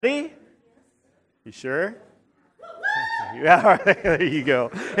Ready? You sure? Yeah, all right, there you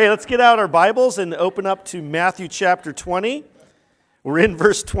go. Hey, let's get out our Bibles and open up to Matthew chapter 20. We're in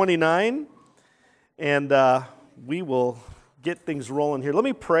verse 29, and we will get things rolling here. Let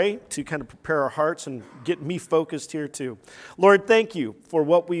me pray to kind of prepare our hearts and get me focused here too. Lord, thank you for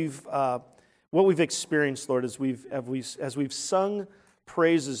what we've experienced, Lord, as we've sung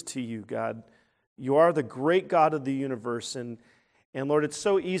praises to you, God. You are the great God of the universe, and Lord, it's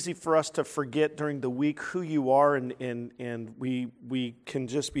so easy for us to forget during the week who you are, and we can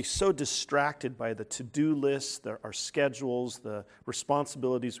just be so distracted by the to-do lists, our schedules, the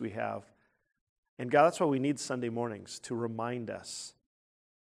responsibilities we have. And God, that's why we need Sunday mornings, to remind us,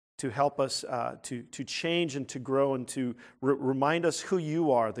 to help us to change and to grow and to remind us who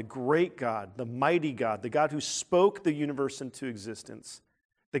you are, the great God, the mighty God, the God who spoke the universe into existence,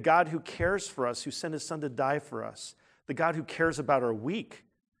 the God who cares for us, who sent his Son to die for us, the God who cares about our week.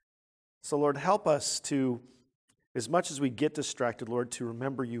 So, Lord, help us to, as much as we get distracted, Lord, to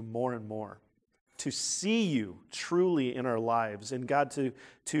remember you more and more, to see you truly in our lives, and God, to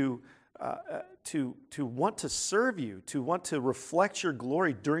want to serve you, to want to reflect your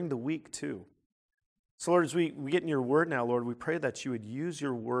glory during the week too. So, Lord, as we get in your word now, Lord, we pray that you would use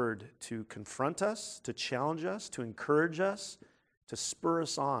your word to confront us, to challenge us, to encourage us, to spur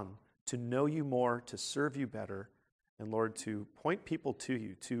us on, to know you more, to serve you better, and Lord, to point people to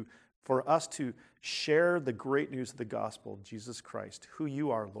you, for us to share the great news of the gospel, Jesus Christ, who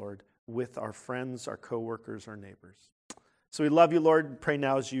you are, Lord, with our friends, our coworkers, our neighbors. So we love you, Lord. Pray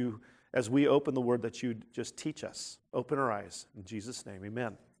now as we open the word that you'd just teach us. Open our eyes. In Jesus' name,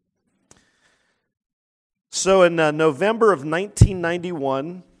 amen. So in November of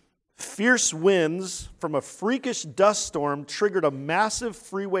 1991, fierce winds from a freakish dust storm triggered a massive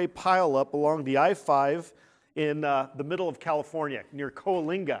freeway pileup along the I-5 in the middle of California, near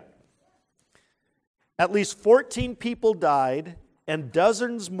Coalinga. At least 14 people died, and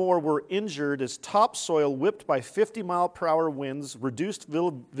dozens more were injured as topsoil whipped by 50-mile-per-hour winds reduced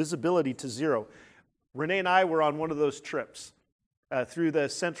visibility to zero. Renee and I were on one of those trips through the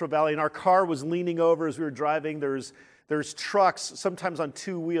Central Valley, and our car was leaning over as we were driving. There's trucks, sometimes on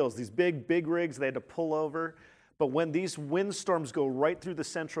two wheels, these big rigs they had to pull over. But when these windstorms go right through the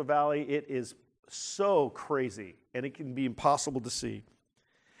Central Valley, it is so crazy, and it can be impossible to see.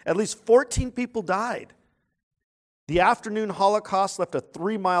 At least 14 people died. The afternoon Holocaust left a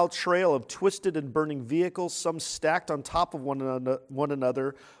 3-mile trail of twisted and burning vehicles, some stacked on top of one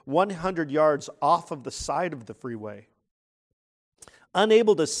another, 100 yards off of the side of the freeway.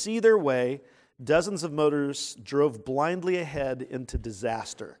 Unable to see their way, dozens of motorists drove blindly ahead into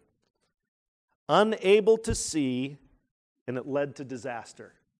disaster. Unable to see, and it led to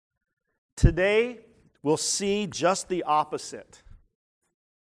disaster. Today, we'll see just the opposite.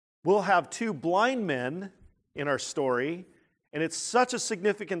 We'll have two blind men in our story, and it's such a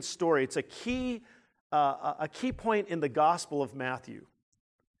significant story. It's a key point in the Gospel of Matthew.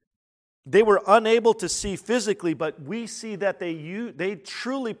 They were unable to see physically, but we see that they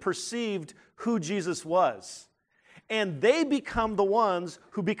truly perceived who Jesus was. And they become the ones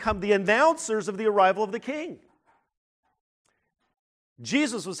who become the announcers of the arrival of the King.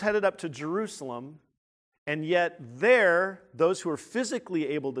 Jesus was headed up to Jerusalem, and yet there, those who were physically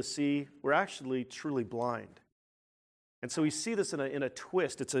able to see were actually truly blind. And so we see this in a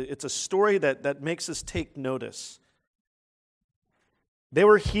twist. It's a story that makes us take notice. They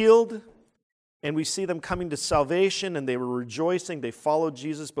were healed, and we see them coming to salvation, and they were rejoicing. They followed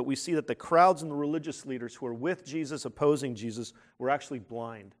Jesus, but we see that the crowds and the religious leaders who were with Jesus, opposing Jesus, were actually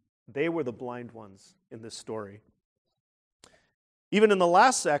blind. They were the blind ones in this story. Even in the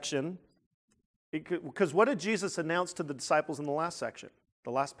last section, because what did Jesus announce to the disciples in the last section,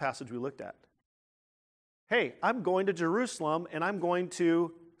 the last passage we looked at? Hey, I'm going to Jerusalem, and I'm going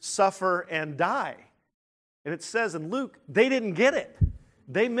to suffer and die. And it says in Luke, they didn't get it.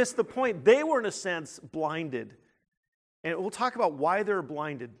 They missed the point. They were, in a sense, blinded. And we'll talk about why they're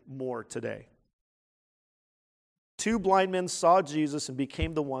blinded more today. Two blind men saw Jesus and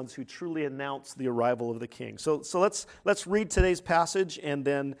became the ones who truly announced the arrival of the King. So let's read today's passage, and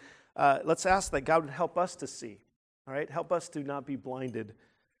then let's ask that God would help us to see. All right, help us to not be blinded.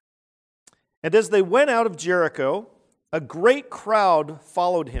 And as they went out of Jericho, a great crowd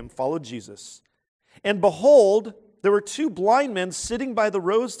followed Jesus. And behold, there were two blind men sitting by the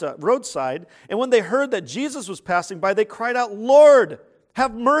roadside, and when they heard that Jesus was passing by, they cried out, "Lord,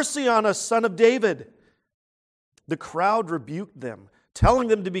 have mercy on us, Son of David." The crowd rebuked them, telling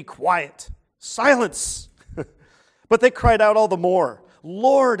them to be quiet. Silence! But they cried out all the more,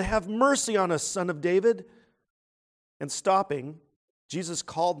 "Lord, have mercy on us, Son of David." And stopping, Jesus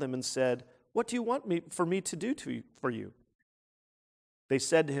called them and said, "What do you want for me to do for you?" They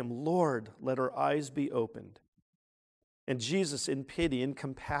said to him, "Lord, let our eyes be opened." And Jesus, in pity and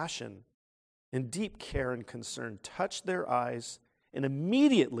compassion, in deep care and concern, touched their eyes, and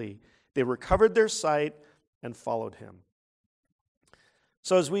immediately they recovered their sight and followed him.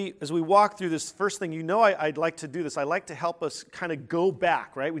 So as we walk through this, first thing, I'd like to do this. I like to help us kind of go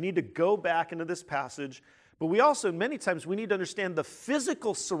back, right? We need to go back into this passage, but we also, many times, we need to understand the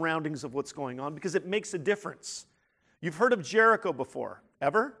physical surroundings of what's going on because it makes a difference. You've heard of Jericho before,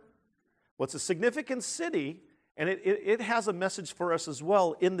 ever? Well, it's a significant city, and it has a message for us as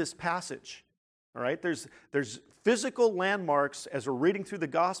well in this passage. All right, there's physical landmarks as we're reading through the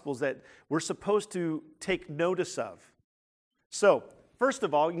Gospels that we're supposed to take notice of. So, first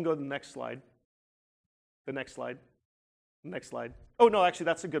of all, you can go to the next slide. The next slide. The next slide. Oh, no, actually,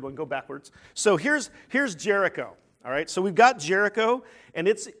 that's a good one. Go backwards. So here's Jericho. All right, so we've got Jericho, and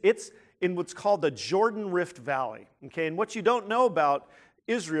it's in what's called the Jordan Rift Valley. Okay, and what you don't know about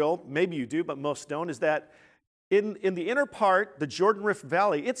Israel, maybe you do, but most don't, is that in the inner part, the Jordan Rift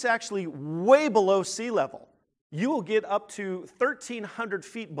Valley, it's actually way below sea level. You will get up to 1,300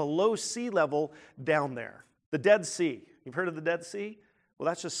 feet below sea level down there. The Dead Sea. You've heard of the Dead Sea? Well,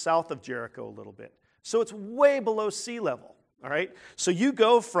 that's just south of Jericho a little bit. So it's way below sea level. All right? So you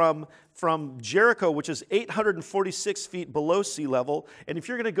go from Jericho, which is 846 feet below sea level, and if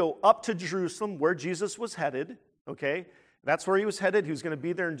you're going to go up to Jerusalem, where Jesus was headed, okay, that's where he was headed. He was going to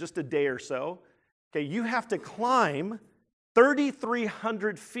be there in just a day or so. Okay, you have to climb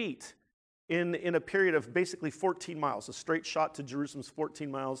 3,300 feet in a period of basically 14 miles. A straight shot to Jerusalem's 14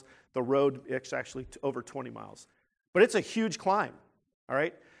 miles. The road is actually over 20 miles. But it's a huge climb, all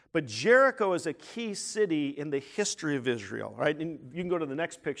right? But Jericho is a key city in the history of Israel, right? And you can go to the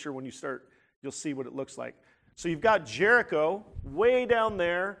next picture when you start, you'll see what it looks like. So you've got Jericho way down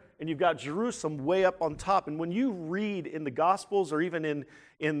there, and you've got Jerusalem way up on top. And when you read in the Gospels or even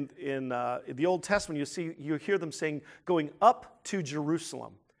in the Old Testament, you hear them saying, going up to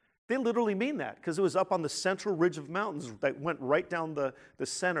Jerusalem. They literally mean that because it was up on the central ridge of mountains that went right down the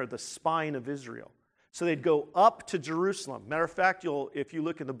center, the spine of Israel. So they'd go up to Jerusalem. Matter of fact, if you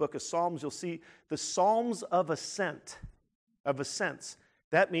look in the book of Psalms, you'll see the Psalms of Ascent,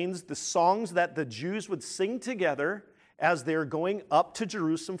 That means the songs that the Jews would sing together as they're going up to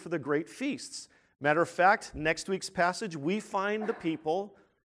Jerusalem for the great feasts. Matter of fact, next week's passage, we find the people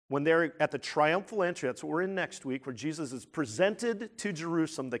when they're at the triumphal entry. That's what we're in next week, where Jesus is presented to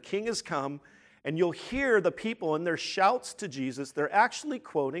Jerusalem. The king has come, and you'll hear the people in their shouts to Jesus. They're actually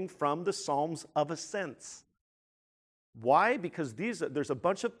quoting from the Psalms of Ascents. Why? Because there's a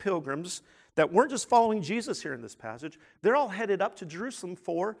bunch of pilgrims that weren't just following Jesus here in this passage. They're all headed up to Jerusalem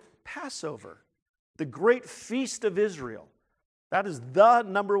for Passover, the great feast of Israel. That is the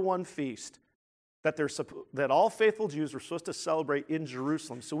number one feast that all faithful Jews were supposed to celebrate in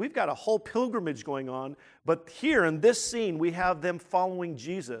Jerusalem. So we've got a whole pilgrimage going on, but here in this scene, we have them following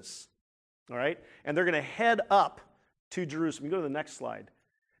Jesus, all right? And they're going to head up to Jerusalem. You go to the next slide.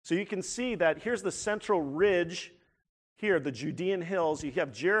 So you can see that here's the central ridge here, the Judean hills. You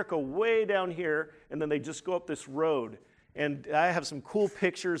have Jericho way down here, and then they just go up this road. And I have some cool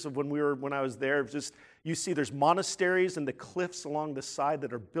pictures of when I was there. You see there's monasteries and the cliffs along the side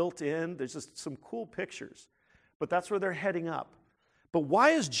that are built in. There's just some cool pictures. But that's where they're heading up. But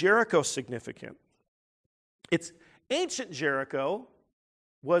why is Jericho significant? It's ancient Jericho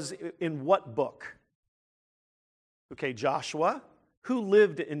was in what book? Okay, Joshua. Who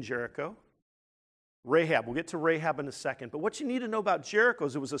lived in Jericho? Rahab. We'll get to Rahab in a second. But what you need to know about Jericho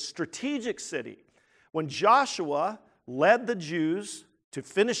is it was a strategic city. When Joshua led the Jews to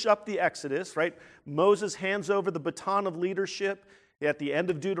finish up the Exodus, right? Moses hands over the baton of leadership at the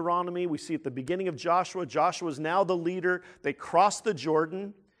end of Deuteronomy. We see at the beginning of Joshua, Joshua is now the leader. They cross the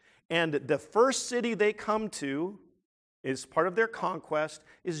Jordan, and the first city they come to, is part of their conquest,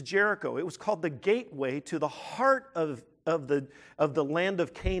 is Jericho. It was called the gateway to the heart of the land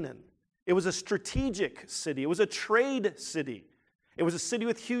of Canaan. It was a strategic city. It was a trade city. It was a city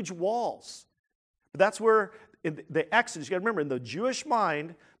with huge walls. But that's where in the Exodus, you got to remember, in the Jewish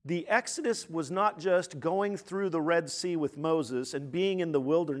mind, the Exodus was not just going through the Red Sea with Moses and being in the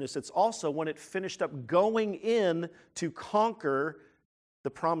wilderness. It's also when it finished up going in to conquer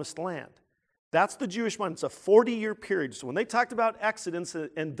the promised land. That's the Jewish mind. It's a 40-year period. So when they talked about Exodus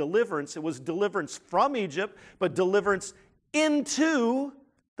and deliverance, it was deliverance from Egypt, but deliverance into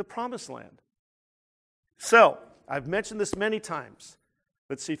the promised land. So, I've mentioned this many times.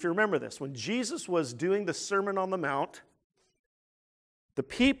 Let's see if you remember this. When Jesus was doing the Sermon on the Mount, the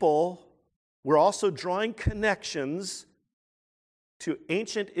people were also drawing connections to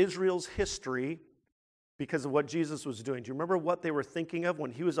ancient Israel's history because of what Jesus was doing. Do you remember what they were thinking of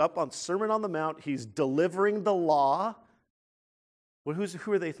when he was up on Sermon on the Mount? He's delivering the law. Well,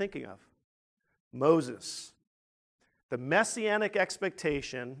 who are they thinking of? Moses. The messianic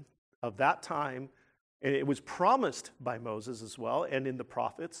expectation of that time, and it was promised by Moses as well and in the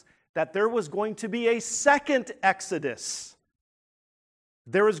prophets, that there was going to be a second Exodus.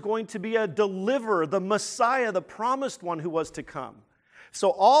 There was going to be a deliverer, the Messiah, the promised one who was to come.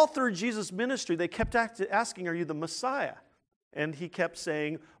 So all through Jesus' ministry, they kept asking, are you the Messiah? And he kept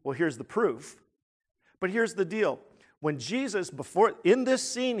saying, well, here's the proof. But here's the deal. When Jesus, in this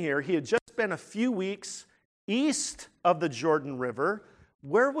scene here, he had just spent a few weeks east of the Jordan River.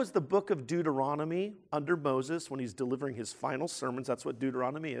 Where was the book of Deuteronomy under Moses when he's delivering his final sermons? That's what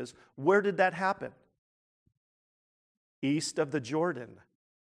Deuteronomy is. Where did that happen? East of the Jordan.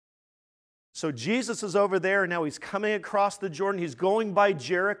 So Jesus is over there, and now he's coming across the Jordan. He's going by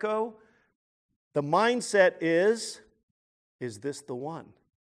Jericho. The mindset is this the one?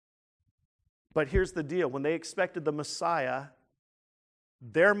 But here's the deal. When they expected the Messiah,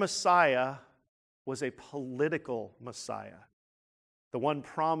 their Messiah was a political Messiah. The one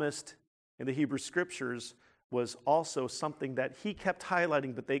promised in the Hebrew Scriptures was also something that he kept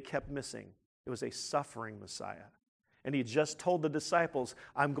highlighting, but they kept missing. It was a suffering Messiah. And he just told the disciples,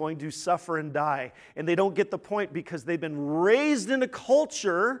 I'm going to suffer and die. And they don't get the point because they've been raised in a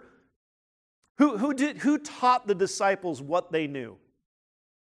culture. Who taught the disciples what they knew?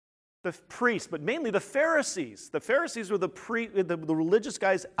 The priests, but mainly the Pharisees. The Pharisees were the religious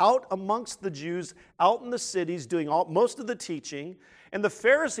guys out amongst the Jews, out in the cities, doing most of the teaching. And the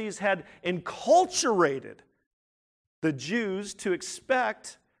Pharisees had enculturated the Jews to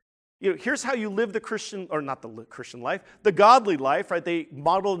expect, here's how you live the Christian, or not the Christian life, the godly life, right? They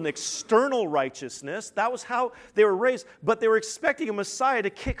modeled an external righteousness. That was how they were raised. But they were expecting a Messiah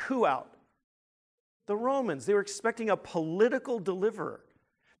to kick who out? The Romans. They were expecting a political deliverer.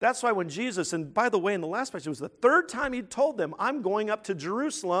 That's why when Jesus, and by the way, in the last passage, it was the third time he told them, I'm going up to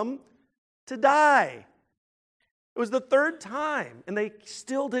Jerusalem to die. It was the third time, and they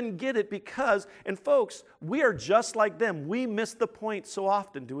still didn't get it because, and folks, we are just like them. We miss the point so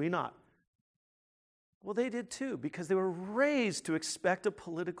often, do we not? Well, they did too, because they were raised to expect a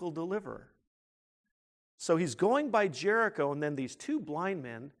political deliverer. So he's going by Jericho, and then these two blind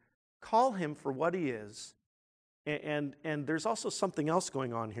men call him for what he is. And there's also something else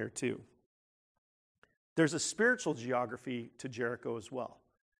going on here too. There's a spiritual geography to Jericho as well.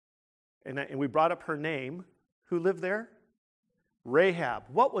 And we brought up her name. Who lived there? Rahab.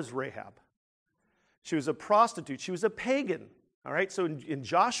 What was Rahab? She was a prostitute. She was a pagan. All right, so in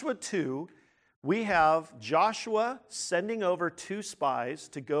Joshua 2, we have Joshua sending over 2 spies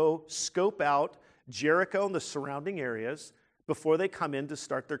to go scope out Jericho and the surrounding areas before they come in to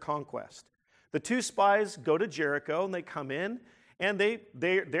start their conquest. The 2 spies go to Jericho and they come in and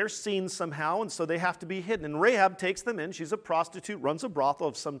they're seen somehow, and so they have to be hidden. And Rahab takes them in. She's a prostitute, runs a brothel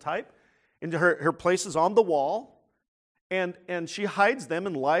of some type. And her place is on the wall, and she hides them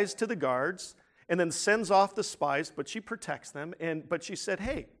and lies to the guards and then sends off the spies, but she protects them. But she said,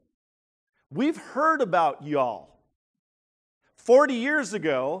 hey, we've heard about y'all. 40 years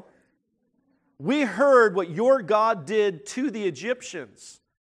ago, we heard what your God did to the Egyptians.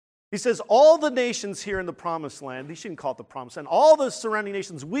 He says, all the nations here in the Promised Land, he shouldn't call it the Promised Land, all the surrounding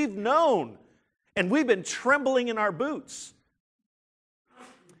nations we've known, and we've been trembling in our boots.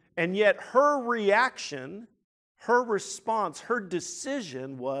 And yet her reaction, her response, her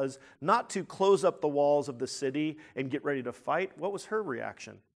decision was not to close up the walls of the city and get ready to fight. What was her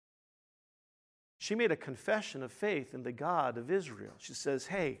reaction? She made a confession of faith in the God of Israel. She says,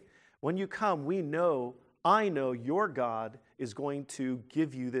 hey, when you come, I know your God is going to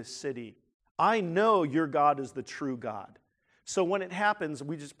give you this city. I know your God is the true God. So when it happens,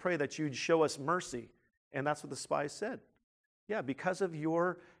 we just pray that you'd show us mercy. And that's what the spies said. Yeah, because of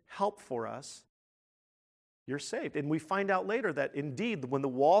your help for us, you're saved. And we find out later that indeed, when the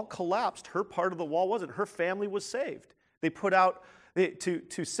wall collapsed, her part of the wall wasn't. Her family was saved. They put out,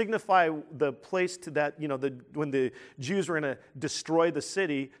 to signify the place to that, when the Jews were going to destroy the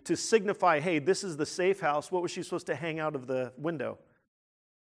city, to signify, hey, this is the safe house, what was she supposed to hang out of the window?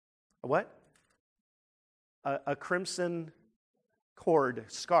 A what? A crimson cord,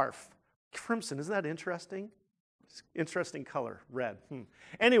 scarf. Crimson, isn't that interesting? Interesting color, red.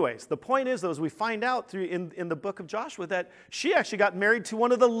 Anyways, the point is, though, as we find out in the book of Joshua, that she actually got married to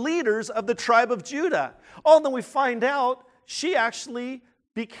one of the leaders of the tribe of Judah. Oh, and then we find out she actually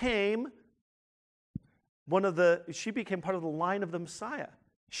became part of the line of the Messiah.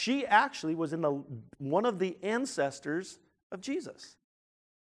 She actually was one of the ancestors of Jesus.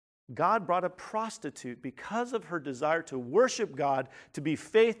 God brought a prostitute because of her desire to worship God, to be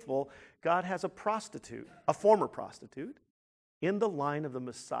faithful. God has a prostitute, a former prostitute, in the line of the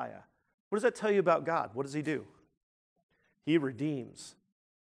Messiah. What does that tell you about God? What does he do? He redeems.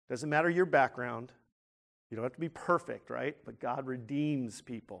 Doesn't matter your background. You don't have to be perfect, right? But God redeems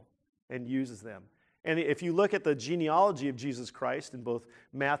people and uses them. And if you look at the genealogy of Jesus Christ in both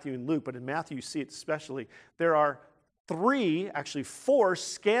Matthew and Luke, but in Matthew you see it especially, there are actually four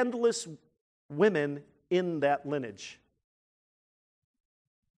scandalous women in that lineage.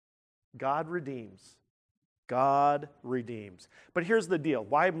 God redeems. God redeems. But here's the deal.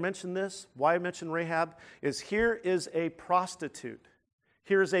 Why I mention this, why I mention Rahab, is here is a prostitute.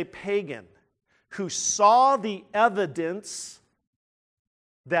 Here is a pagan who saw the evidence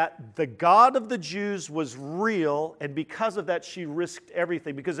that the God of the Jews was real, and because of that she risked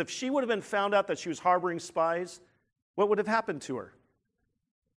everything. Because if she would have been found out that she was harboring spies, what would have happened to her?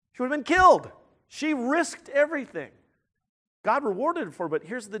 She would have been killed. She risked everything. God rewarded her for it, but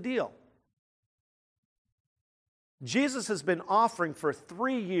here's the deal. Jesus has been offering for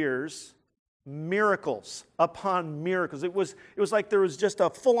 3 years miracles upon miracles. It was like there was just a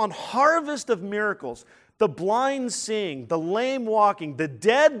full-on harvest of miracles. The blind seeing, the lame walking, the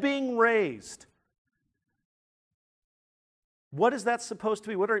dead being raised. What is that supposed to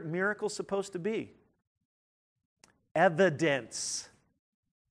be? What are miracles supposed to be? Evidence.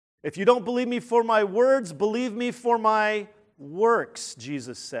 If you don't believe me for my words, believe me for my works,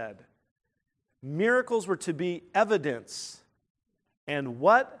 Jesus said. Miracles were to be evidence. And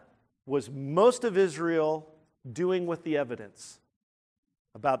what was most of Israel doing with the evidence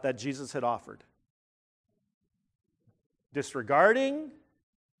about that Jesus had offered? Disregarding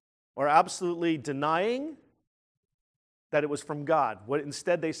or absolutely denying that it was from God.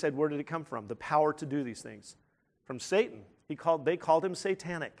 Instead, they said, where did it come from? The power to do these things. From Satan. They called him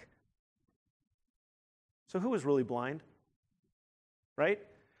satanic. So who was really blind? Right?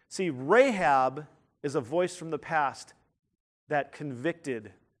 See, Rahab is a voice from the past that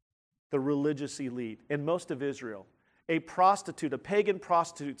convicted the religious elite and most of Israel. A prostitute, a pagan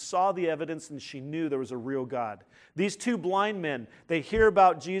prostitute, saw the evidence and she knew there was a real God. These two blind men, they hear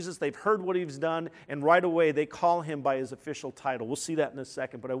about Jesus, they've heard what he's done, and right away they call him by his official title. We'll see that in a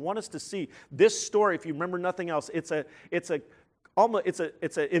second. But I want us to see this story, if you remember nothing else, it's an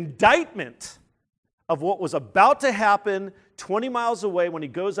indictment of what was about to happen 20 miles away when he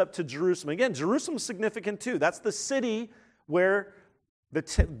goes up to Jerusalem. Again, Jerusalem's significant too. That's the city where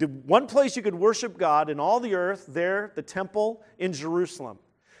the one place you could worship God in all the earth, there, the temple in Jerusalem.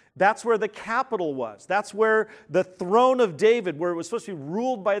 That's where the capital was. That's where the throne of David, where it was supposed to be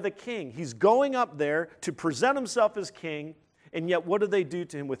ruled by the king. He's going up there to present himself as king, and yet what do they do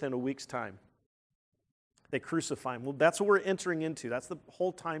to him within a week's time? They crucify him. Well, that's what we're entering into. That's the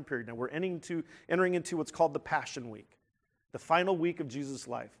whole time period. Now we're entering into what's called the Passion Week, the final week of Jesus'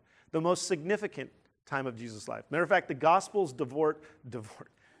 life, the most significant time of Jesus' life. Matter of fact, the Gospels devote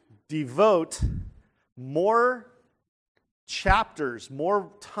more chapters,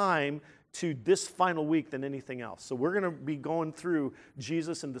 more time to this final week than anything else. So we're going to be going through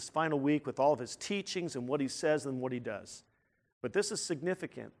Jesus in this final week with all of his teachings and what he says and what he does. But this is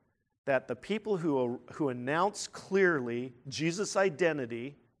significant that the people who announce clearly Jesus'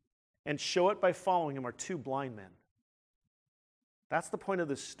 identity and show it by following him are two blind men. That's the point of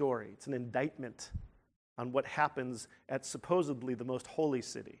this story. It's an indictment on what happens at supposedly the most holy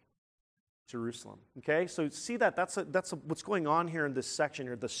city, Jerusalem. Okay, so see that? That's what's going on here in this section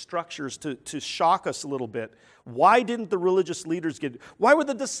here, the structures to shock us a little bit. Why didn't the religious leaders why were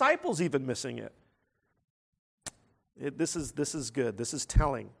the disciples even missing it? This is good. This is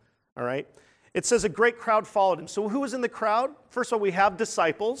telling. All right? It says a great crowd followed him. So who was in the crowd? First of all, we have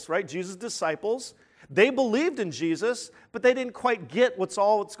disciples, right? Jesus' disciples. They believed in Jesus, but they didn't quite get what's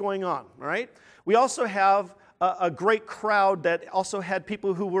going on, all right? We also have a great crowd that also had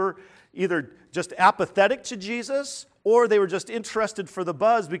people who were either just apathetic to Jesus or they were just interested for the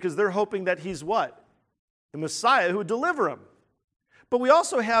buzz because they're hoping that he's what? The Messiah who would deliver them. But we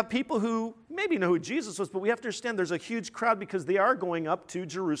also have people who maybe know who Jesus was, but we have to understand there's a huge crowd because they are going up to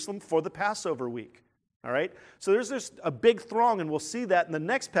Jerusalem for the Passover week. All right? So there's just a big throng, and we'll see that in the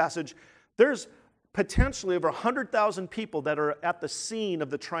next passage. There's potentially over 100,000 people that are at the scene of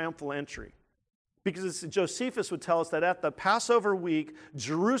the triumphal entry. Because Josephus would tell us that at the Passover week,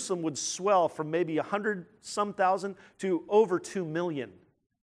 Jerusalem would swell from maybe 100-some thousand to over 2 million.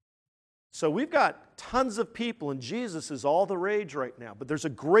 So we've got tons of people, and Jesus is all the rage right now. But there's a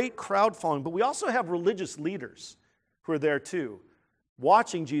great crowd following. But we also have religious leaders who are there too,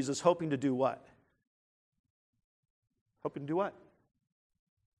 watching Jesus, hoping to do what? Hoping to do what?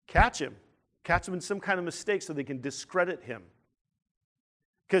 Catch him. Catch him in some kind of mistake so they can discredit him.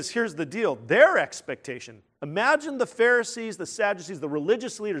 Because here's the deal, their expectation. Imagine the Pharisees, the Sadducees, the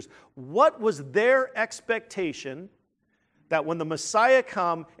religious leaders. What was their expectation that when the Messiah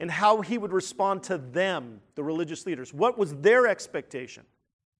come and how he would respond to them, the religious leaders? What was their expectation?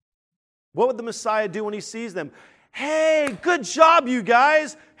 What would the Messiah do when he sees them? Hey, good job, you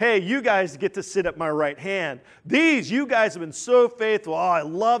guys. Hey, you guys get to sit at my right hand. You guys have been so faithful. Oh, I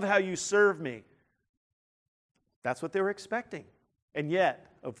love how you serve me. That's what they were expecting. And yet,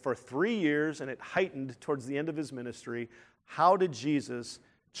 for 3 years, and it heightened towards the end of his ministry, how did Jesus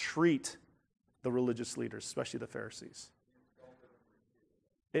treat the religious leaders, especially the Pharisees?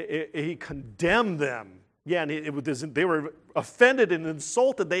 He condemned them. Yeah, and they were offended and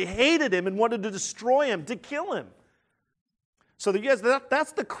insulted. They hated him and wanted to destroy him, to kill him. So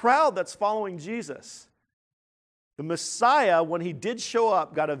that's the crowd that's following Jesus. The Messiah, when he did show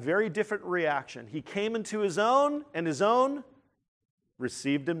up, got a very different reaction. He came into his own, and his own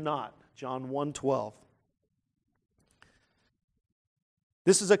received him not. John 1:12.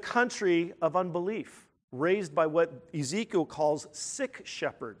 This is a country of unbelief, raised by what Ezekiel calls sick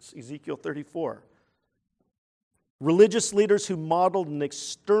shepherds, Ezekiel 34. Religious leaders who modeled an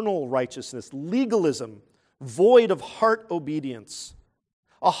external righteousness, legalism, void of heart obedience,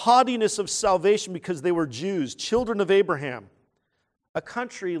 a haughtiness of salvation because they were Jews, children of Abraham, a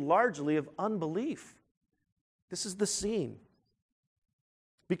country largely of unbelief. This is the scene.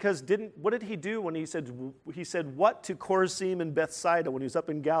 Because what did he do when he said what to Chorazin and Bethsaida when he was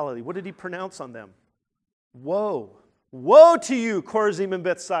up in Galilee? What did he pronounce on them? Woe. Woe to you, Chorazin and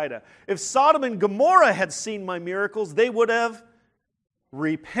Bethsaida. If Sodom and Gomorrah had seen my miracles, they would have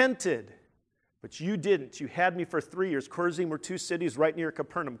repented. But you didn't. You had me for 3 years. Chorazin were 2 cities right near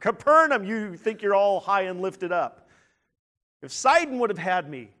Capernaum. Capernaum, you think you're all high and lifted up. If Sidon would have had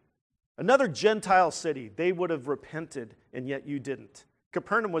me, another Gentile city, they would have repented, and yet you didn't.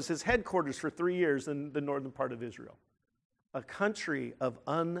 Capernaum was his headquarters for 3 years in the northern part of Israel. A country of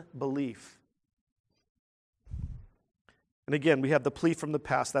unbelief. And again, we have the plea from the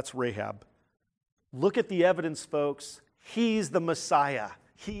past. That's Rahab. Look at the evidence, folks. He's the Messiah.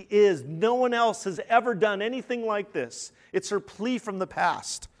 He is. No one else has ever done anything like this. It's her plea from the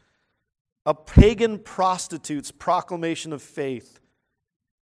past. A pagan prostitute's proclamation of faith.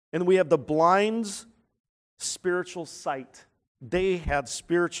 And we have the blind's spiritual sight. They had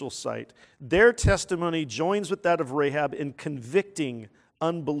spiritual sight. Their testimony joins with that of Rahab in convicting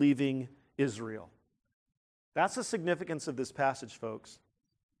unbelieving Israel. That's the significance of this passage, folks.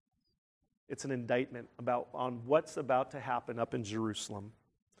 It's an indictment on what's about to happen up in Jerusalem.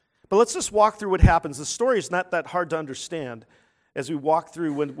 But let's just walk through what happens. The story is not that hard to understand as we walk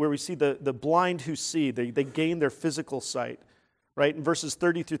through where we see the blind who see. They gain their physical sight, right? In verses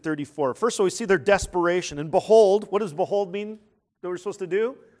 30 through 34. First of all, we see their desperation. And behold, what does behold mean that we're supposed to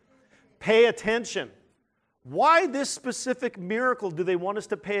do? Pay attention. Why this specific miracle do they want us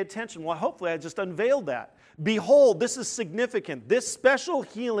to pay attention? Well, hopefully I just unveiled that. Behold, this is significant. This special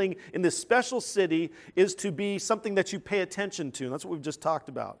healing in this special city is to be something that you pay attention to. And that's what we've just talked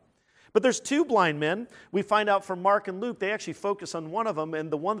about. But there's 2 blind men. We find out from Mark and Luke, they actually focus on one of them, and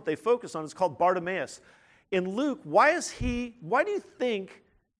the one that they focus on is called Bartimaeus. In Luke, why do you think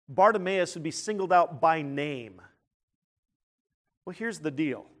Bartimaeus would be singled out by name? Well, here's the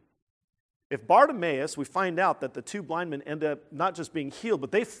deal. If Bartimaeus, we find out that the 2 blind men end up not just being healed,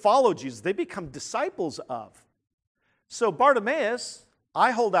 but they follow Jesus. They become disciples of. So Bartimaeus,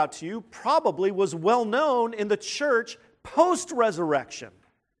 I hold out to you, probably was well known in the church post-resurrection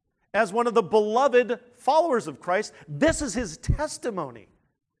as one of the beloved followers of Christ. This is his testimony.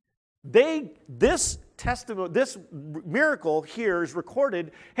 This miracle here is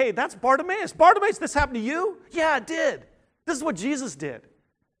recorded. Hey, that's Bartimaeus. Bartimaeus, this happened to you? Yeah, it did. This is what Jesus did.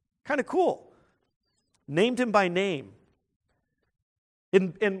 Kind of cool. Named him by name.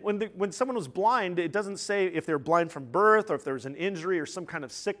 And when someone was blind, it doesn't say if they were blind from birth or if there was an injury or some kind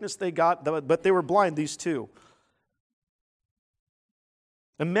of sickness they got, but they were blind, these 2.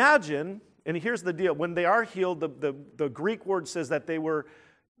 Imagine, and here's the deal, when they are healed, the Greek word says that they were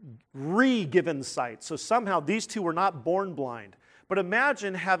re-given sight. So somehow these 2 were not born blind. But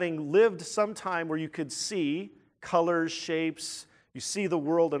imagine having lived some time where you could see colors, shapes, you see the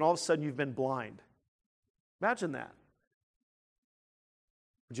world, and all of a sudden you've been blind. Imagine that.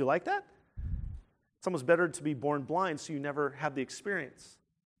 Would you like that? It's almost better to be born blind so you never have the experience,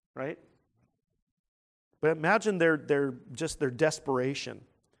 right? But imagine their desperation.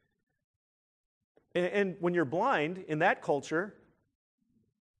 And when you're blind in that culture,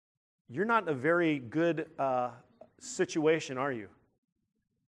 you're not in a very good situation, are you?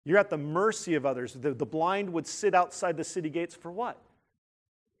 You're at the mercy of others. The blind would sit outside the city gates for what?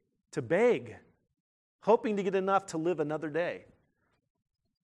 To beg, hoping to get enough to live another day.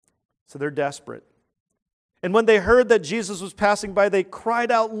 So they're desperate. And when they heard that Jesus was passing by, they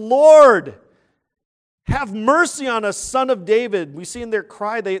cried out, "Lord, have mercy on us, Son of David." We see in their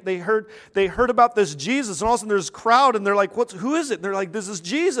cry, they heard about this Jesus, and all of a sudden there's a crowd, and they're like, who is it? And they're like, this is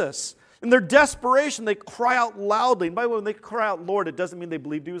Jesus. In their desperation, they cry out loudly. And by the way, when they cry out, "Lord," it doesn't mean they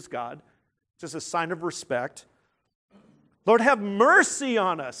believed He was God. It's just a sign of respect. Lord, have mercy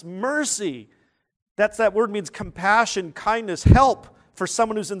on us. Mercy. That word means compassion, kindness, help for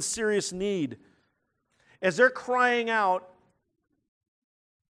someone who's in serious need. As they're crying out,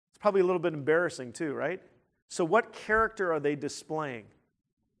 it's probably a little bit embarrassing too, right? So what character are they displaying?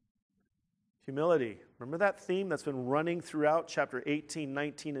 Humility. Remember that theme that's been running throughout chapter 18,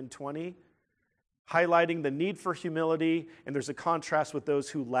 19, and 20? Highlighting the need for humility, and there's a contrast with those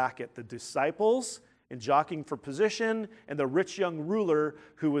who lack it. The disciples and jockeying for position, and the rich young ruler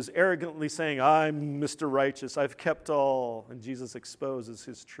who was arrogantly saying, "I'm Mr. Righteous, I've kept all." And Jesus exposes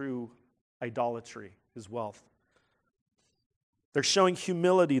his true idolatry, his wealth. They're showing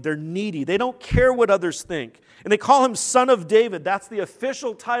humility. They're needy. They don't care what others think. And they call him Son of David. That's the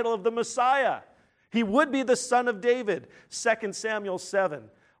official title of the Messiah. He would be the Son of David. 2 Samuel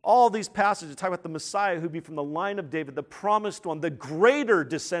 7. All these passages talk about the Messiah who would be from the line of David, the promised one, the greater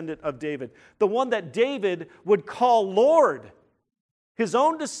descendant of David, the one that David would call Lord. His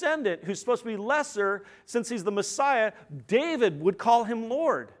own descendant, who's supposed to be lesser, since he's the Messiah, David would call him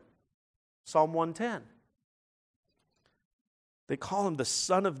Lord. Psalm 110. They call him the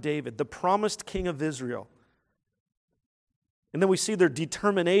Son of David, the promised King of Israel. And then we see their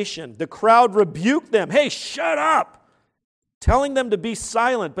determination. The crowd rebuked them. "Hey, shut up!" telling them to be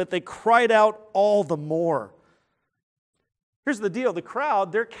silent, but they cried out all the more. Here's the deal. The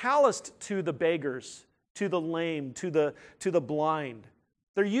crowd, they're calloused to the beggars, to the lame, to the blind.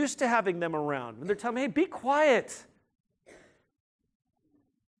 They're used to having them around. And they're telling them, "Hey, be quiet.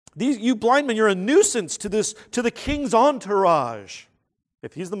 You blind men, you're a nuisance to the king's entourage."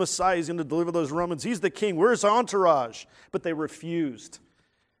 If he's the Messiah, he's going to deliver those Romans. He's the king. We're his entourage. But they refused.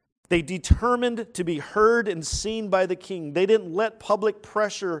 They determined to be heard and seen by the king. They didn't let public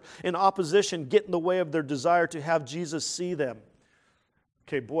pressure and opposition get in the way of their desire to have Jesus see them.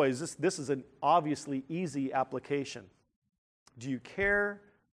 Okay, boys, this is an obviously easy application. Do you care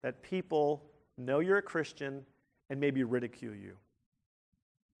that people know you're a Christian and maybe ridicule you?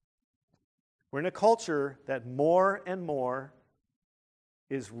 We're in a culture that more and more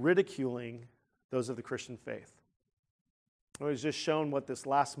is ridiculing those of the Christian faith. I was just shown what this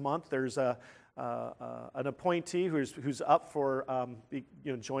last month. There's an appointee who's up for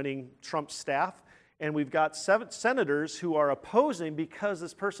joining Trump's staff, and we've got 7 senators who are opposing because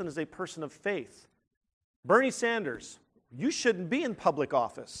this person is a person of faith. Bernie Sanders, you shouldn't be in public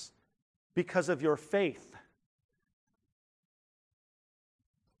office because of your faith.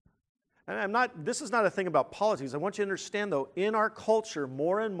 And this is not a thing about politics. I want you to understand, though, in our culture,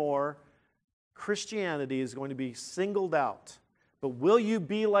 more and more, Christianity is going to be singled out. But will you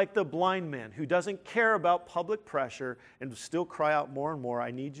be like the blind man who doesn't care about public pressure and still cry out more and more,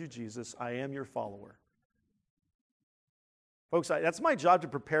 "I need you, Jesus. I am your follower"? Folks, that's my job to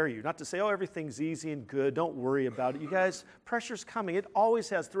prepare you, not to say, "Oh, everything's easy and good. Don't worry about it." You guys, pressure's coming. It always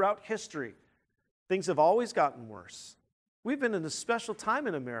has throughout history. Things have always gotten worse. We've been in a special time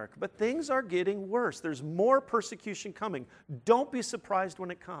in America, but things are getting worse. There's more persecution coming. Don't be surprised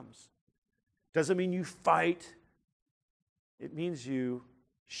when it comes. Doesn't mean you fight. It means you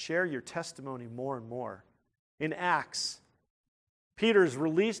share your testimony more and more. In Acts, Peter's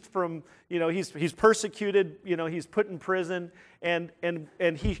released from, he's persecuted, he's put in prison, and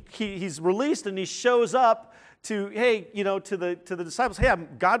he's released, and he shows up to the disciples, "Hey,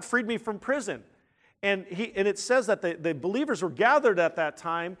 God freed me from prison." And it says that the believers were gathered at that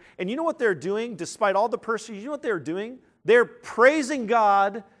time, and you know what they're doing despite all the persecution? You know what they're doing? They're praising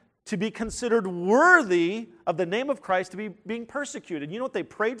God to be considered worthy of the name of Christ to be being persecuted. You know what they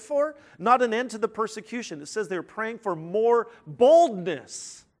prayed for? Not an end to the persecution. It says they were praying for more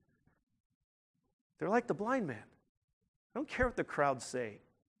boldness. They're like the blind man. I don't care what the crowds say.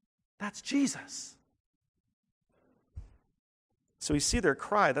 That's Jesus. So we see their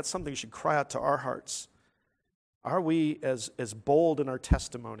cry. That's something we should cry out to our hearts. Are we as bold in our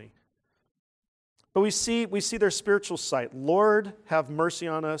testimony? But we see their spiritual sight. "Lord, have mercy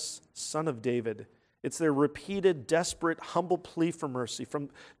on us, Son of David." It's their repeated, desperate, humble plea for mercy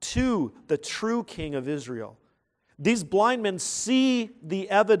to the true King of Israel. These blind men see the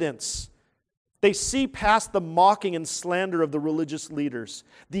evidence They see past the mocking and slander of the religious leaders.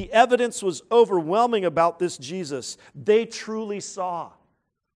 The evidence was overwhelming about this Jesus. They truly saw.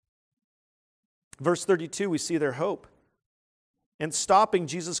 Verse 32, we see their hope. And stopping,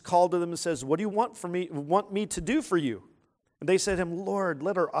 Jesus called to them and says, "What do you want me to do for you?" And they said to him, "Lord,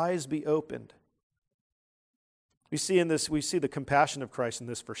 let our eyes be opened." We see the compassion of Christ in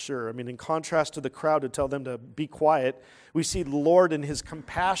this for sure. I mean, in contrast to the crowd to tell them to be quiet, we see the Lord in his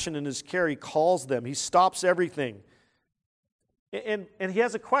compassion and his care, he calls them. He stops everything. And he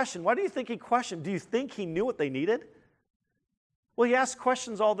has a question. Why do you think he questioned? Do you think he knew what they needed? Well, he asks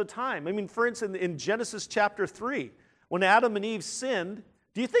questions all the time. I mean, for instance, in Genesis chapter 3, when Adam and Eve sinned,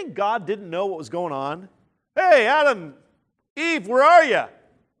 do you think God didn't know what was going on? Hey, Adam, Eve, where are you?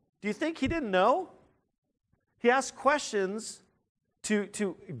 Do you think he didn't know? He asks questions to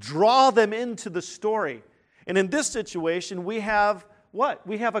draw them into the story. And in this situation, we have what?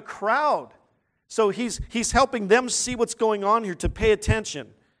 We have a crowd. So he's helping them see what's going on here, to pay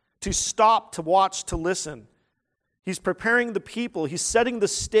attention, to stop, to watch, to listen. He's preparing the people. He's setting the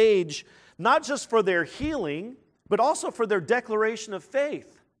stage, not just for their healing, but also for their declaration of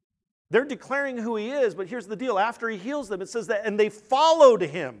faith. They're declaring who he is, but here's the deal. After he heals them, it says that, and they followed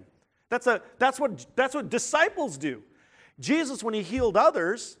him. That's what disciples do. Jesus, when he healed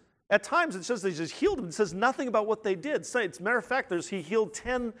others, at times it says they just healed them. It says nothing about what they did. As a matter of fact, he healed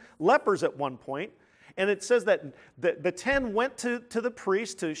 10 lepers at one point, and it says that the 10 went to the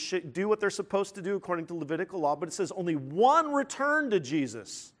priest to do what they're supposed to do according to Levitical law, but it says only one returned to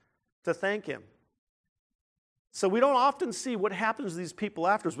Jesus to thank him. So we don't often see what happens to these people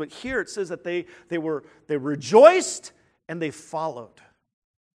afterwards, but here it says that they rejoiced and they followed.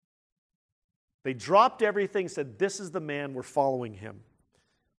 They dropped everything, said, "This is the man, we're following him."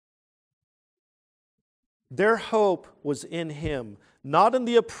 Their hope was in him, not in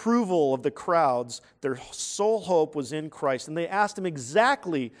the approval of the crowds. Their sole hope was in Christ. And they asked him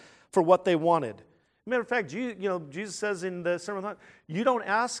exactly for what they wanted. Matter of fact, Jesus says in the Sermon on the Mount, you don't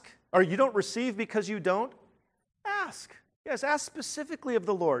ask, or you don't receive because you don't ask. Yes, ask specifically of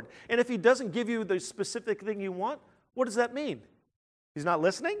the Lord. And if he doesn't give you the specific thing you want, what does that mean? He's not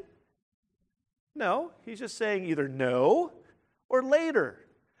listening? No, he's just saying either no or later.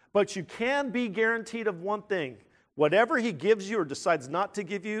 But you can be guaranteed of one thing. Whatever he gives you or decides not to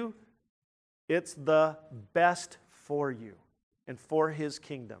give you, it's the best for you and for his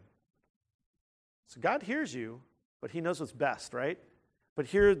kingdom. So God hears you, but he knows what's best, right? But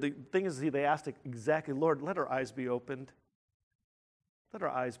here the thing is, they asked exactly, "Lord, let our eyes be opened." Let our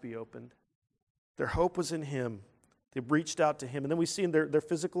eyes be opened. Their hope was in him. They reached out to him. And then we see in their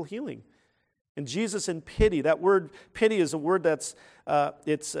physical healing. And Jesus in pity, that word pity is a word that's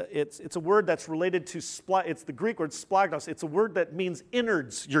it's a word that's related to it's the Greek word splagnos. It's a word that means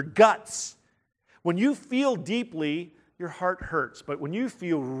innards, your guts. When you feel deeply, your heart hurts, but when you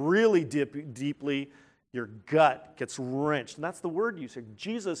feel really deeply, your gut gets wrenched. And that's the word used.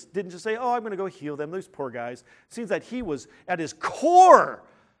 Jesus didn't just say, "Oh, I'm going to go heal them, those poor guys." It seems that he was at his core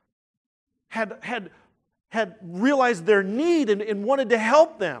had realized their need and wanted to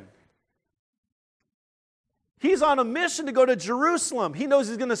help them. He's on a mission to go to Jerusalem. He knows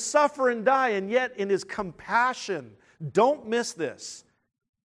he's going to suffer and die, and yet in his compassion, don't miss this.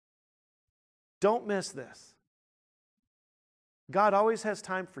 Don't miss this. God always has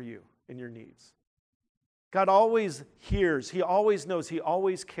time for you and your needs. God always hears. He always knows. He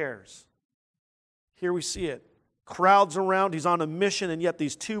always cares. Here we see it. Crowds around. He's on a mission, and yet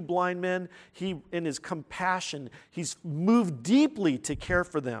these two blind men, in his compassion, he's moved deeply to care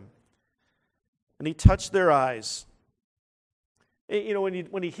for them. And he touched their eyes. You know,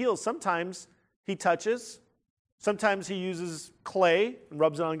 when he heals, sometimes he touches. Sometimes he uses clay and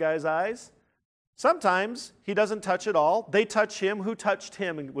rubs it on a guy's eyes. Sometimes he doesn't touch at all. They touch him. Who touched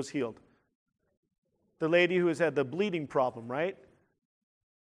him and was healed? The lady who has had the bleeding problem, right?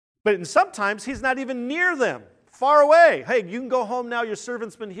 But sometimes he's not even near them. Far away. Hey, you can go home now. Your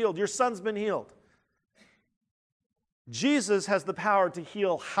servant's been healed. Your son's been healed. Jesus has the power to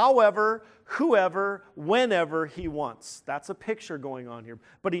heal however, whoever, whenever he wants. That's a picture going on here.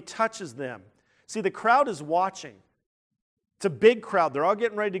 But he touches them. See, the crowd is watching. It's a big crowd. They're all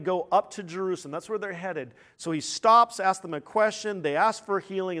getting ready to go up to Jerusalem. That's where they're headed. So he stops, asks them a question. They ask for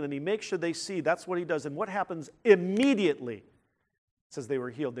healing, and then he makes sure they see. That's what he does. And what happens immediately? It says they were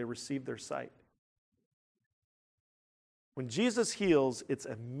healed. They received their sight. When Jesus heals, it's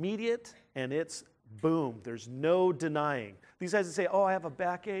immediate and it's boom. There's no denying. These guys that say, "Oh, I have a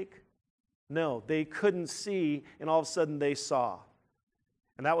backache." No, they couldn't see, and all of a sudden they saw.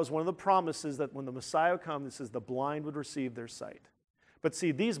 And that was one of the promises that when the Messiah comes, it says the blind would receive their sight. But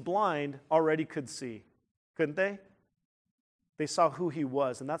see, these blind already could see, couldn't they? They saw who he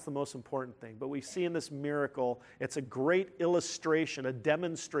was, and that's the most important thing. But we see in this miracle, it's a great illustration, a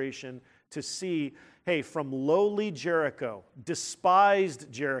demonstration to see, hey, from lowly Jericho,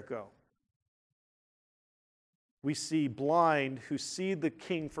 despised Jericho, we see blind who see the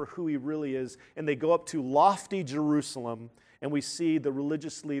king for who he really is, and they go up to lofty Jerusalem, and we see the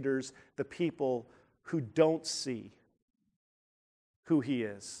religious leaders, the people who don't see who he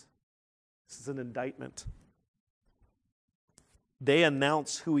is. This is an indictment. They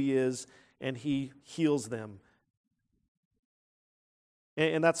announce who he is, and he heals them.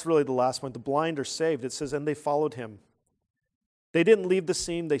 And that's really the last one. The blind are saved. It says, and they followed him. They didn't leave the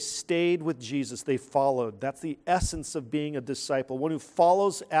scene. They stayed with Jesus. They followed. That's the essence of being a disciple, one who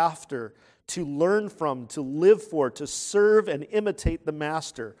follows after, to learn from, to live for, to serve and imitate the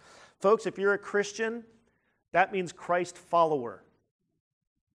master. Folks, if you're a Christian, that means Christ follower.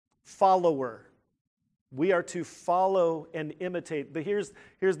 Follower. We are to follow and imitate. But here's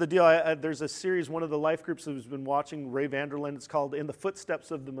the deal. There's a series, one of the life groups who's been watching, Ray Vanderland, it's called In the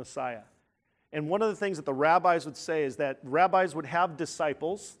Footsteps of the Messiah. And one of the things that the rabbis would say is that rabbis would have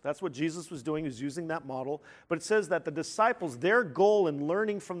disciples. That's what Jesus was doing, he was using that model. But it says that the disciples, their goal in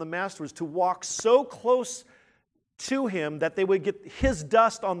learning from the master was to walk so close to him that they would get his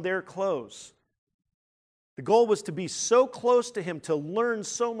dust on their clothes. The goal was to be so close to him, to learn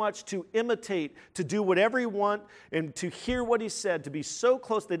so much, to imitate, to do whatever he wanted, and to hear what he said, to be so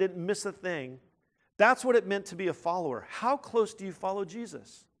close they didn't miss a thing. That's what it meant to be a follower. How close do you follow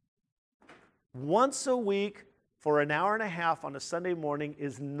Jesus? Once a week for an hour and a half on a Sunday morning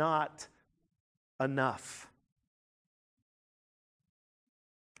is not enough.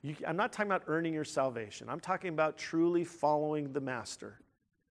 I'm not talking about earning your salvation. I'm talking about truly following the master.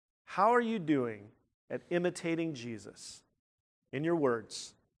 How are you doing at imitating Jesus in your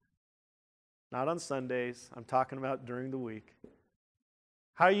words? Not on Sundays. I'm talking about during the week.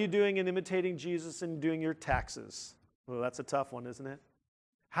 How are you doing in imitating Jesus and doing your taxes? Well, that's a tough one, isn't it?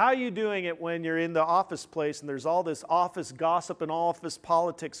 How are you doing it when you're in the office place and there's all this office gossip and office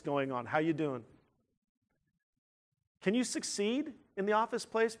politics going on? How are you doing? Can you succeed in the office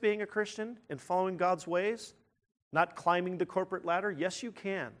place being a Christian and following God's ways? Not climbing the corporate ladder? Yes, you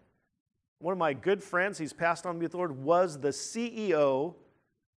can. One of my good friends, he's passed on with the Lord, was the CEO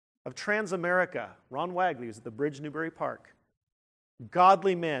of Transamerica. Ron Wagley was at the Bridge Newbury Park.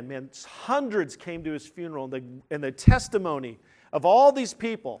 Godly man. Hundreds came to his funeral, and the testimony of all these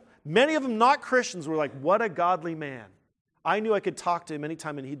people, many of them not Christians, were like, what a godly man. I knew I could talk to him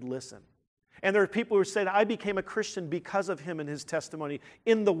anytime and he'd listen. And there are people who said, I became a Christian because of him and his testimony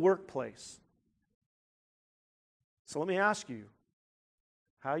in the workplace. So let me ask you,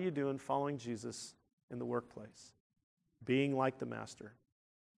 how are you doing following Jesus in the workplace? Being like the master.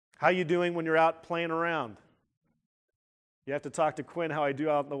 How are you doing when you're out playing around? You have to talk to Quinn how I do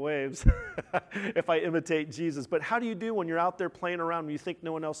out in the waves if I imitate Jesus. But how do you do when you're out there playing around and you think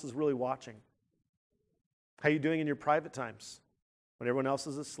no one else is really watching? How are you doing in your private times when everyone else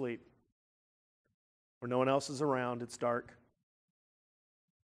is asleep? Where no one else is around, it's dark.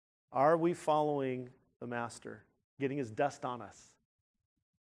 Are we following the master, getting his dust on us?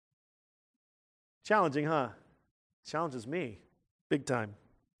 Challenging, huh? Challenges me, big time.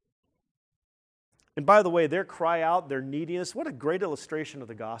 And by the way, their cry out, their neediness, what a great illustration of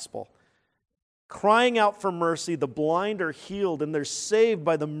the gospel. Crying out for mercy, the blind are healed and they're saved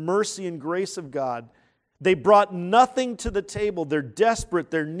by the mercy and grace of God. They brought nothing to the table. They're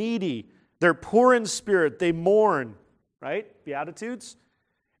desperate, they're needy, they're poor in spirit, they mourn, right? Beatitudes.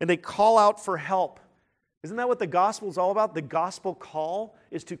 And they call out for help. Isn't that what the gospel is all about? The gospel call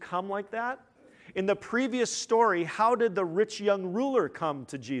is to come like that. In the previous story, how did the rich young ruler come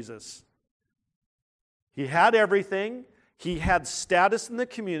to Jesus? He had everything. He had status in the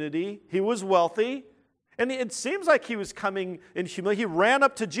community. He was wealthy. And it seems like he was coming in humility. He ran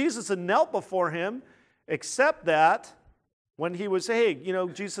up to Jesus and knelt before him, except that when he was,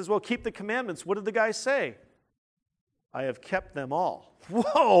 Jesus says, well, keep the commandments. What did the guy say? I have kept them all.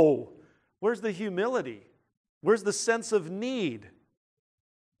 Whoa! Where's the humility? Where's the sense of need?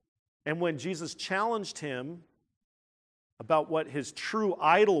 And when Jesus challenged him about what his true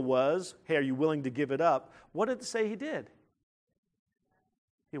idol was, hey, are you willing to give it up? What did it say he did?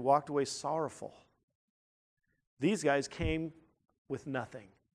 He walked away sorrowful. These guys came with nothing.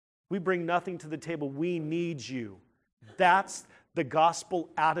 We bring nothing to the table. We need you. That's the gospel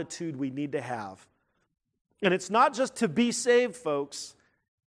attitude we need to have. And it's not just to be saved, folks.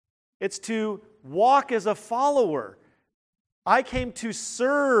 It's to walk as a follower. I came to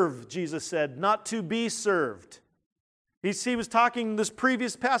serve, Jesus said, not to be served. He was talking this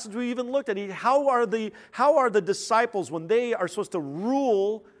previous passage we even looked at. How are the disciples, when they are supposed to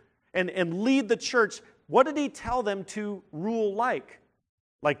rule and lead the church, what did he tell them to rule like?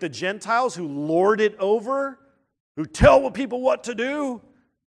 Like the Gentiles who lord it over? Who tell people what to do?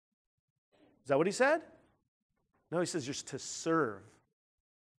 Is that what he said? No, he says you're to serve.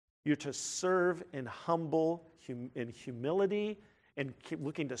 You're to serve in in humility, and keep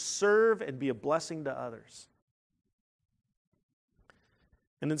looking to serve and be a blessing to others.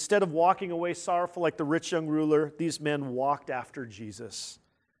 And instead of walking away sorrowful like the rich young ruler, these men walked after Jesus.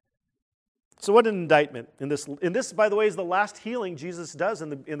 So what an indictment. In this, by the way, is the last healing Jesus does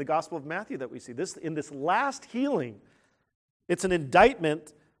in the Gospel of Matthew that we see. In this last healing, it's an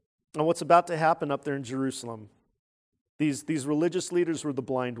indictment on what's about to happen up there in Jerusalem. These religious leaders were the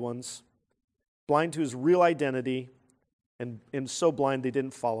blind ones, blind to his real identity, and so blind they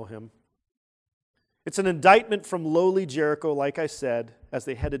didn't follow him. It's an indictment from lowly Jericho, like I said, as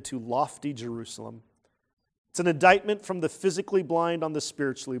they headed to lofty Jerusalem. It's an indictment from the physically blind on the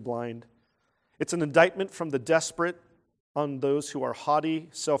spiritually blind. It's an indictment from the desperate on those who are haughty,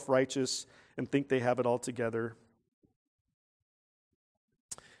 self-righteous, and think they have it all together.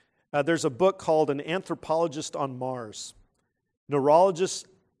 There's a book called An Anthropologist on Mars. Neurologist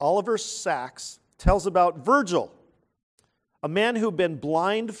Oliver Sacks tells about Virgil, a man who had been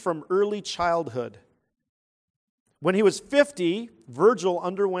blind from early childhood. When he was 50, Virgil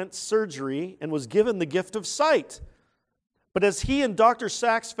underwent surgery and was given the gift of sight. But as he and Dr.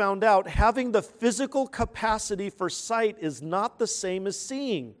 Sacks found out, having the physical capacity for sight is not the same as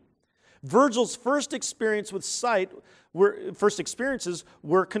seeing. Virgil's first experiences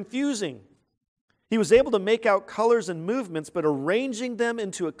were confusing. He was able to make out colors and movements, but arranging them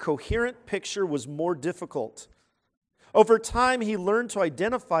into a coherent picture was more difficult. Over time, he learned to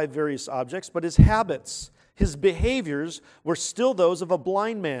identify various objects, but his habits, his behaviors, were still those of a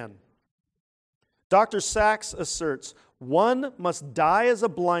blind man. Dr. Sacks asserts, one must die as a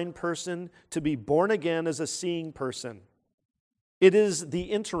blind person to be born again as a seeing person. It is the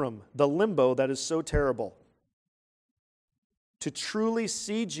interim, the limbo, that is so terrible. To truly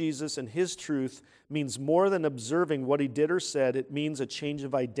see Jesus and his truth means more than observing what he did or said. It means a change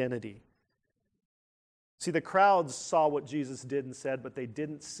of identity. See, the crowds saw what Jesus did and said, but they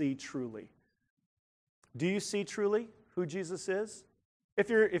didn't see truly. Do you see truly who Jesus is? If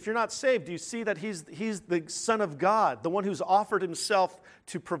you're not saved, do you see that he's the Son of God, the one who's offered himself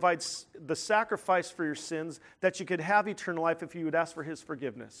to provide the sacrifice for your sins, that you could have eternal life if you would ask for his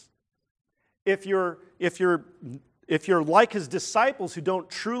forgiveness? If you're like his disciples who don't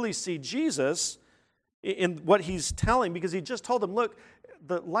truly see Jesus in what he's telling, because he just told them, look,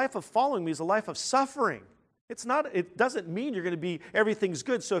 the life of following me is a life of suffering. It doesn't mean you're going to be, everything's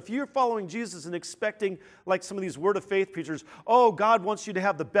good. So if you're following Jesus and expecting, like some of these Word of Faith preachers, oh, God wants you to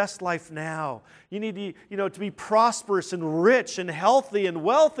have the best life now. You need to be prosperous and rich and healthy and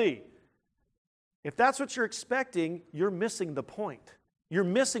wealthy. If that's what you're expecting, you're missing the point. You're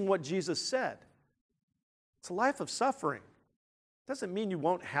missing what Jesus said. It's a life of suffering. Doesn't mean you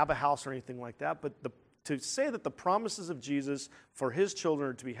won't have a house or anything like that, but to say that the promises of Jesus for his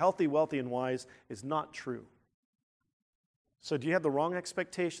children are to be healthy, wealthy, and wise is not true. So do you have the wrong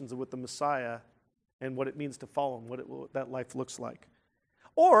expectations of what the Messiah and what it means to follow him, what that life looks like?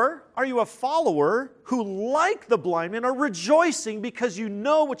 Or are you a follower who, like the blind man, are rejoicing because you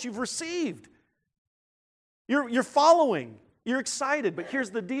know what you've received? You're following. You're excited, but here's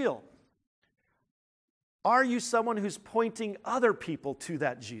the deal. Are you someone who's pointing other people to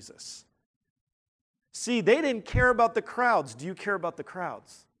that Jesus? See, they didn't care about the crowds. Do you care about the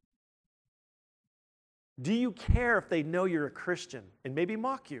crowds? Do you care if they know you're a Christian and maybe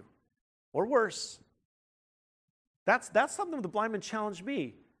mock you? Or worse. That's something the blind men challenged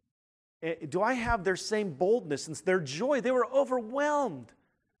me. Do I have their same boldness and their joy? They were overwhelmed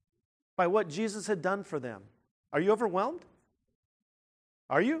by what Jesus had done for them. Are you overwhelmed?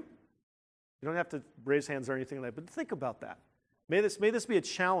 Are you? You don't have to raise hands or anything like that, but think about that. May this be a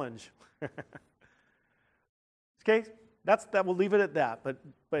challenge. Okay, that we'll leave it at that.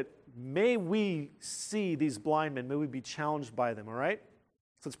 But may we see these blind men, may we be challenged by them, all right?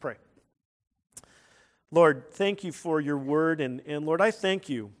 So let's pray. Lord, thank you for your word, and Lord, I thank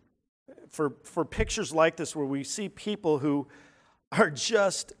you for pictures like this where we see people who are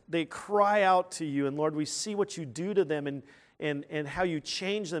they cry out to you, and Lord, we see what you do to them and how you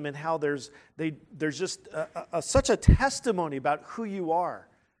change them, and how there's just such a testimony about who you are.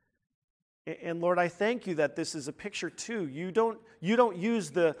 And Lord, I thank you that this is a picture too. You don't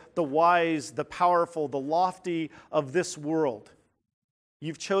use the wise, the powerful, the lofty of this world.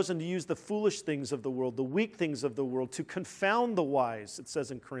 You've chosen to use the foolish things of the world, the weak things of the world, to confound the wise, it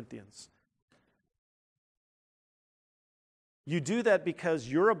says in Corinthians. You do that because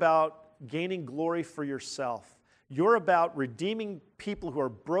you're about gaining glory for yourself. You're about redeeming people who are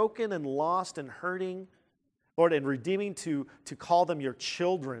broken and lost and hurting, Lord, and redeeming to call them your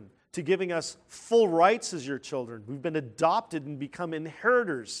children, to giving us full rights as your children. We've been adopted and become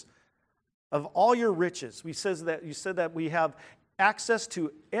inheritors of all your riches. You said that we have access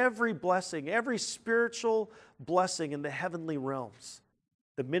to every blessing, every spiritual blessing in the heavenly realms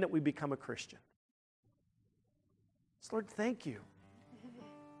the minute we become a Christian. So Lord, thank you.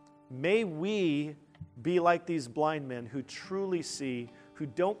 May we be like these blind men who truly see, who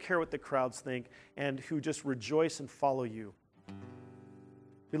don't care what the crowds think, and who just rejoice and follow you.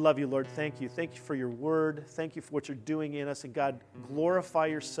 We love you, Lord. Thank you. Thank you for your word. Thank you for what you're doing in us. And God, glorify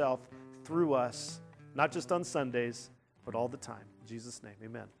yourself through us, not just on Sundays, but all the time. In Jesus' name,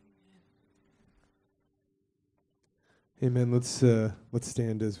 amen. Amen. Let's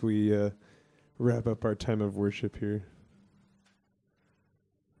stand as we wrap up our time of worship here.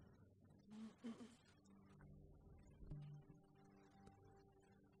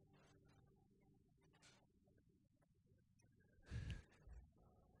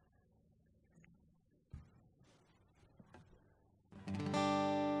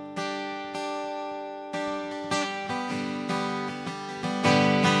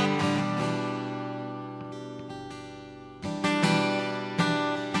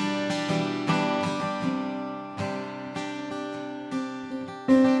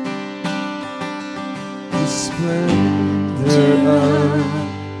 Splendor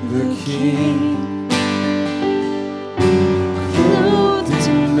of the King, clothed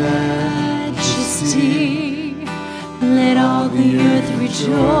in majesty, let all the earth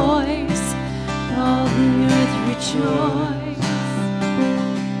rejoice, all the earth rejoice.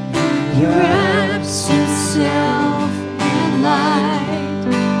 He wraps himself in light,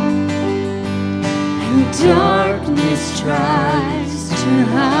 and darkness tries to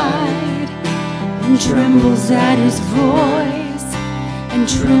hide, and trembles at his voice, and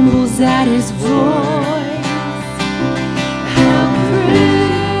trembles at his voice. How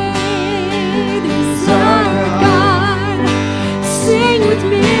great is our God? Sing with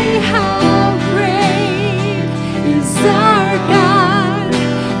me, how great is our God?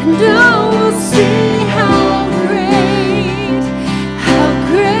 And all will see how great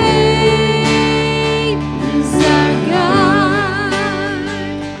is our God.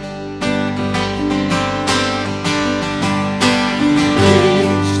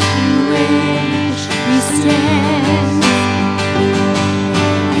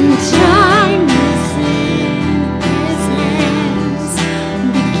 Time is in his hands,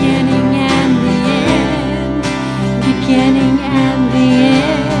 beginning and the end, beginning and the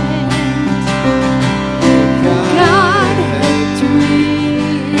end. God had three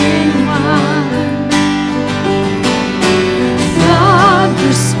in one,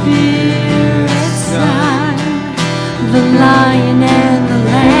 Father, Spirit, Son, the Lion and the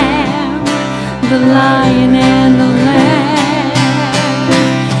Lamb, the Lion and the Lamb.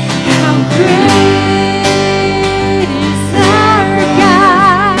 Great is our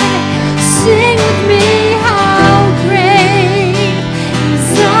God. Sing with me, how great is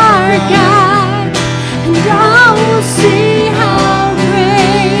our God. And all will see how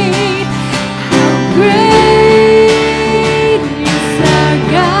great is our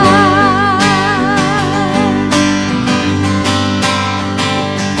God.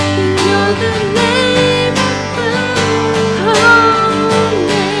 You're the name above all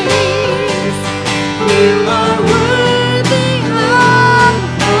names. You are worthy of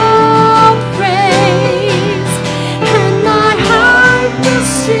all praise, and my heart will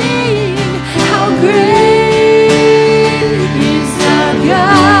sing how great is our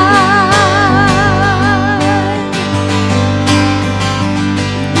God.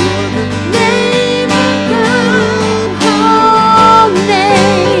 You're the name above all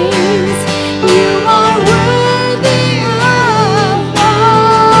names. You are worthy of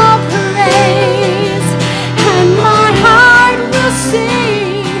all praise, and my heart will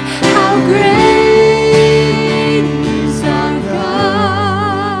sing how great is our God.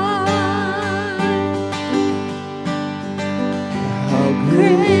 How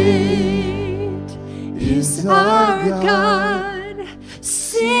great is our God.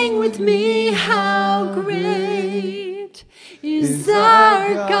 Sing with me, how great is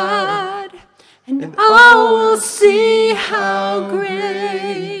our God. And all will see how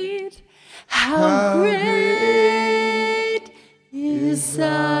great is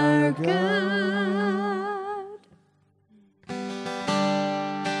our God.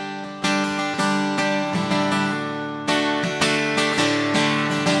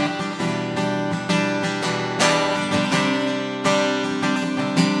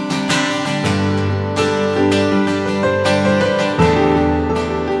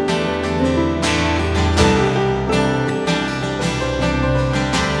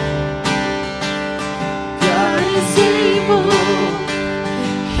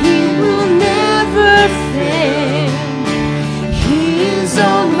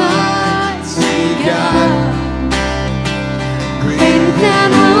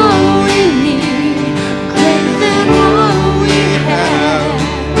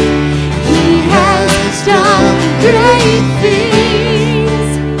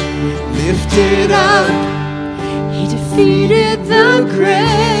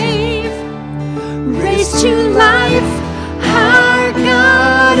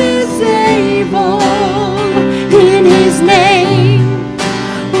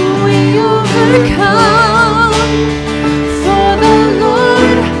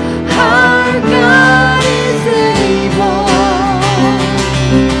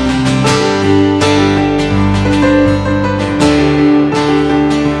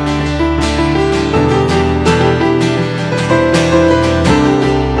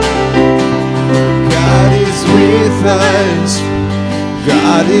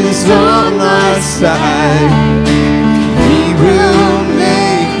 God is on our side. He will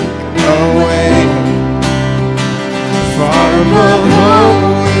make a way far above all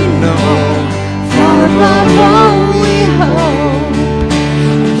we know, far above all we hope.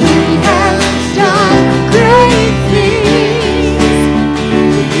 He has done great things.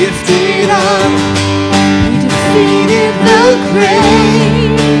 Lifted up, He defeated the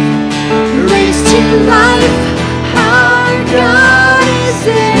grave, raised to life. Our God is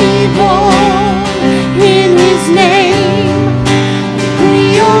able. In His name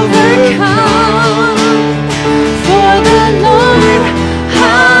we overcome. For the Lord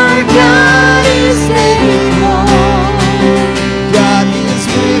our God is able. God is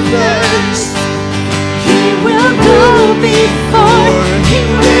with us. He will go before. He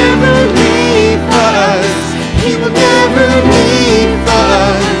will never leave us. He will never leave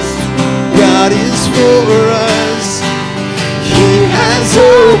us. God is for us. He has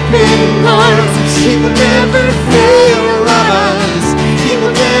open arms. He will never fail us. He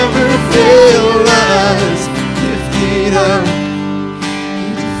will never fail us. Lifted up, He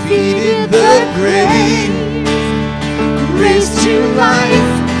defeated the grave, raised to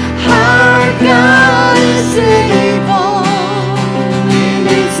life. Our God is able. In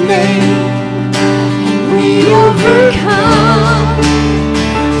His name we overcome.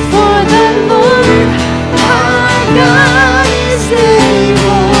 For the Lord our God is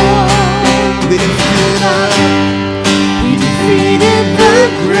able. Lifted up, He defeated the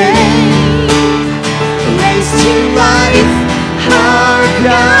grave, raised to life. Our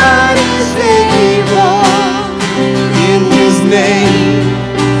God is able. In His name